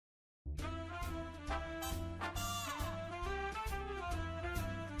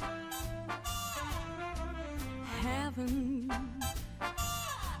heaven.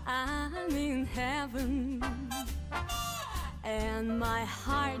 I'm in heaven. And my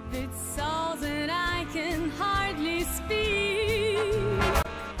heart beats so that I can hardly speak.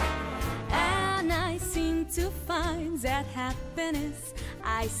 And I seem to find that happiness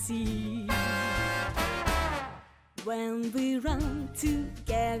I see when we run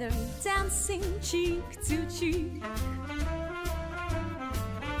together, dancing cheek to cheek.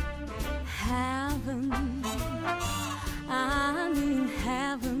 Heaven, I'm in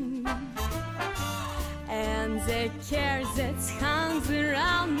heaven. And the care that hangs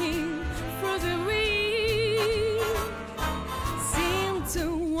around me through the week seem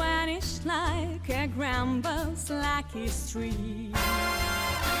to vanish like a grumbles lucky streak.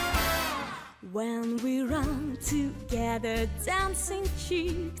 When we run together, dancing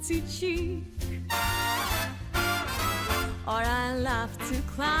cheek to cheek. Or I love to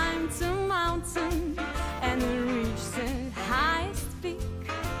climb the mountain and reach the highest peak,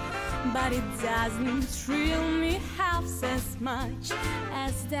 but it doesn't thrill me half as much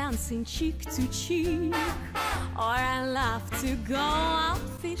as dancing cheek to cheek. Or I love to go out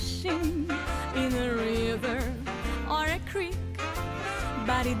fishing in a river or a creek,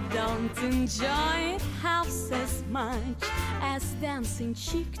 but it don't enjoy it half as much as dancing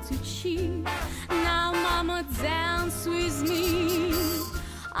cheek to cheek. Now mama, dance with me.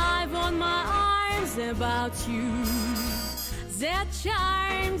 I want my arms about you. The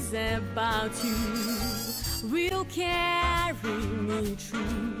charms about you will carry me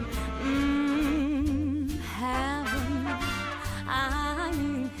through heaven. I'm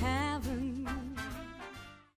in